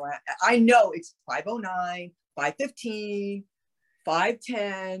morning. I know it's 5:09, 5:15,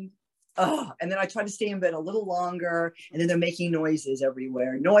 5:10. Oh, and then I try to stay in bed a little longer, and then they're making noises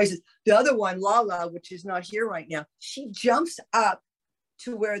everywhere. Noises. The other one, Lala, which is not here right now, she jumps up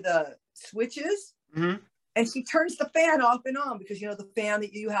to where the switch is, and she turns the fan off and on because the fan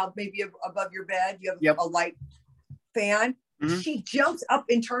that you have maybe above your bed, you have a light fan. She jumps up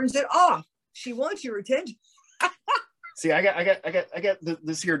and turns it off. She wants your attention. See, I got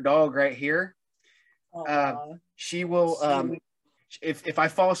this here dog right here. She will if I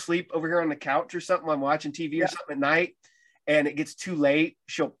fall asleep over here on the couch or something, I'm watching TV or something at night, and it gets too late,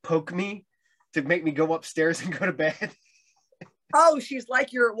 she'll poke me to make me go upstairs and go to bed. Oh, she's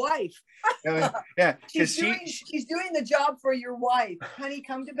like your wife. Yeah, she's doing the job for your wife. Honey,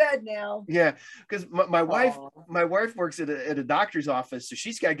 come to bed now. Yeah, because my wife works at a doctor's office, so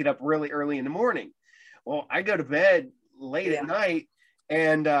she's got to get up really early in the morning. Well, I go to bed late at night,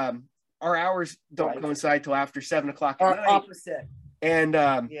 and our hours don't coincide till after 7 o'clock at night. Opposite. And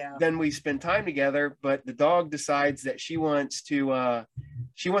then we spend time together, but the dog decides that she wants to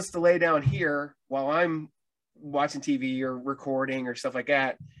lay down here while I'm watching TV or recording or stuff like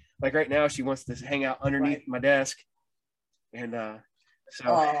that. Like right now, she wants to hang out underneath my desk. And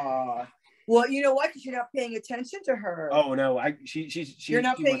so. Well, you know what? Because you're not paying attention to her. Oh no, you're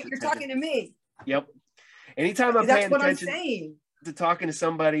not paying. You're talking to me. Yep. Anytime I'm paying attention I'm to talking to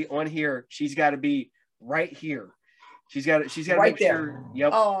somebody on here, she's got to be right here. She's got to right make there. sure.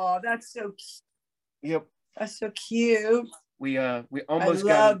 Yep. Oh, that's so cute. Yep. That's so cute. We almost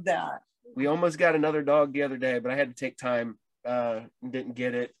love that. We almost got another dog the other day, but I had to take time. Didn't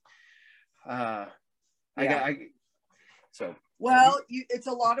get it. Well, it's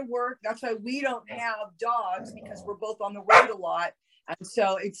a lot of work. That's why we don't have dogs, because we're both on the road a lot, and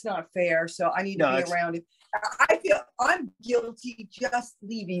so it's not fair. So I need to be around it. I feel I'm guilty just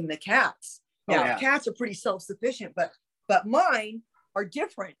leaving the cats. Now, cats are pretty self-sufficient, but mine are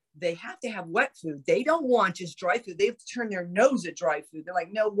different. They have to have wet food. They don't want just dry food. They have to turn their nose at dry food. They're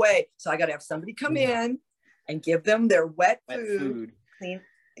like, no way. So I got to have somebody come in and give them their wet food. Clean.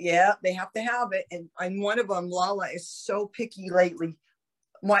 Yeah, they have to have it. And I'm one of them. Lala is so picky lately.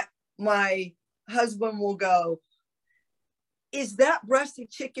 My husband will go, is that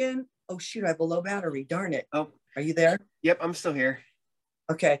breasted chicken? Oh, shoot, I have a low battery. Darn it. Oh, are you there? Yep, I'm still here.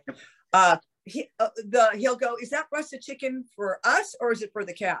 Okay. He'll go, is that breasted chicken for us or is it for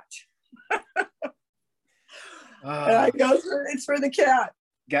the cat? And I go, it's for the cat.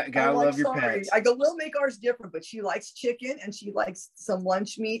 Gotta love your pets. I go, we'll make ours different, but she likes chicken and she likes some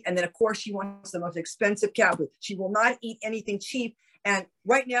lunch meat. And then of course she wants the most expensive cat food. She will not eat anything cheap. And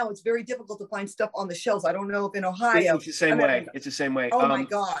right now it's very difficult to find stuff on the shelves. I don't know if in Ohio. It's the same way. It's the same way. Oh my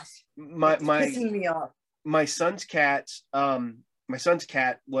gosh. It's pissing me off. My son's cat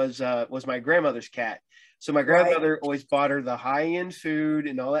was my grandmother's cat. So my grandmother always bought her the high-end food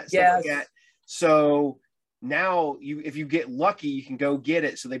and all that stuff like that. So now if you get lucky, you can go get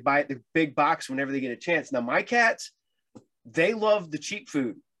it. So they buy it the big box whenever they get a chance. Now my cats, they love the cheap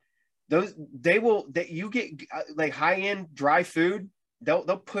food. You get like high-end dry food, they'll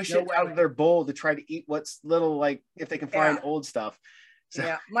push it out of their bowl to try to eat what's little, like if they can find old stuff. So.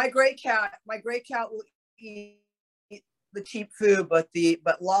 Yeah, my gray cat will eat the cheap food, but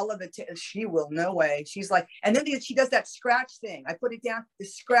Lala, she will, no way. She's like, and then she does that scratch thing. I put it down, the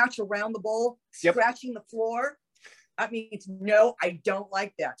scratch around the bowl, scratching the floor. I mean, no, I don't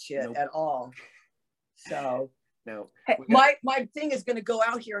like that shit at all. So no, hey, my thing is going to go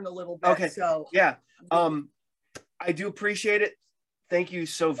out here in a little bit. Okay. So yeah, I do appreciate it. Thank you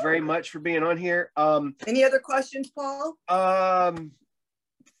so very much for being on here. Any other questions, Paul?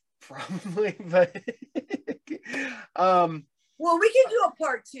 Probably, but well, we can do a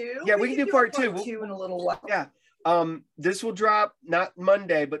part 2. Yeah, we can do part 2 in a little while. Yeah. This will drop not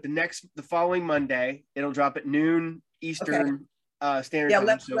Monday, but the following Monday. It'll drop at noon Eastern Standard Time.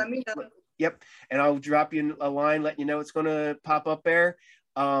 Let me know. Yep, and I'll drop you a line, letting you know it's going to pop up there.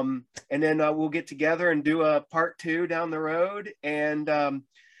 And then we'll get together and do a part 2 down the road. And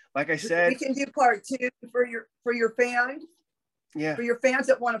like I said, we can do part 2 for your fans. Yeah. For your fans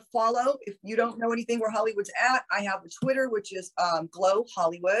that want to follow, if you don't know anything where Hollywood's at, I have a Twitter, which is Glow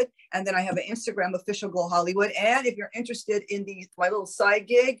Hollywood. And then I have an Instagram, Official Glow Hollywood. And if you're interested in my little side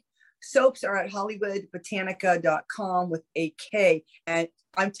gig, soaps are at HollywoodBotanica.com with a K. And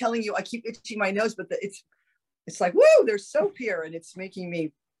I'm telling you, I keep itching my nose, but it's like, woo, there's soap here. And it's making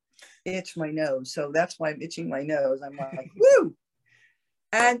me itch my nose. So that's why I'm itching my nose. I'm like, woo.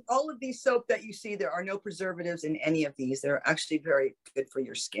 And all of these soap that you see, there are no preservatives in any of these. They're actually very good for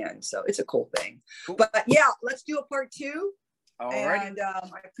your skin. So it's a cool thing. Cool. But yeah, let's do a part 2. All right. And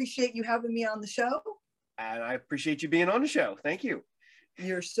I appreciate you having me on the show. And I appreciate you being on the show. Thank you.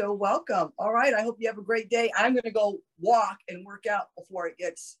 You're so welcome. All right. I hope you have a great day. I'm going to go walk and work out before it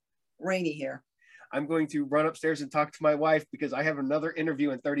gets rainy here. I'm going to run upstairs and talk to my wife because I have another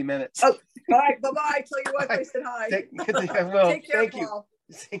interview in 30 minutes. Oh, all right. Bye-bye. Tell your wife I said hi. Take care, Thank you. Paul.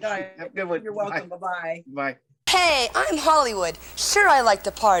 Thank you. Have a good one. You're welcome. Bye-bye. Bye. Hey, I'm Hollywood. Sure, I like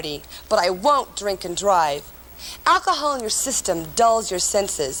to party, but I won't drink and drive. Alcohol in your system dulls your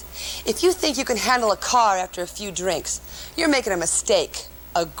senses. If you think you can handle a car after a few drinks, you're making a mistake,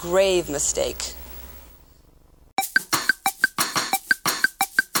 a grave mistake.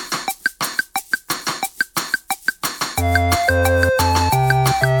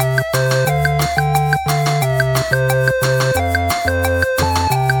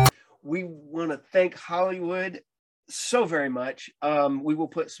 thank Hollywood so very much. We will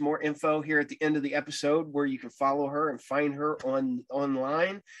put some more info here at the end of the episode where you can follow her and find her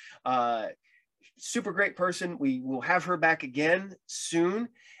online. Super great person. We will have her back again soon.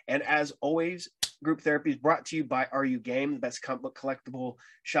 And as always, Group Therapy is brought to you by Are You Game, the best comic book collectible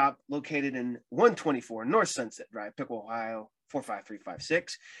shop located in 124 North Sunset Drive, Pickle, Ohio,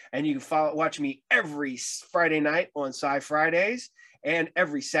 45356. And you can watch me every Friday night on Sci Fridays and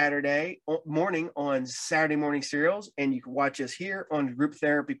every Saturday morning on Saturday Morning Serials. And you can watch us here on Group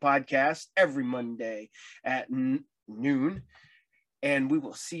Therapy Podcast every Monday at noon. And we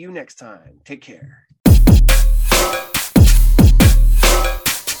will see you next time. Take care.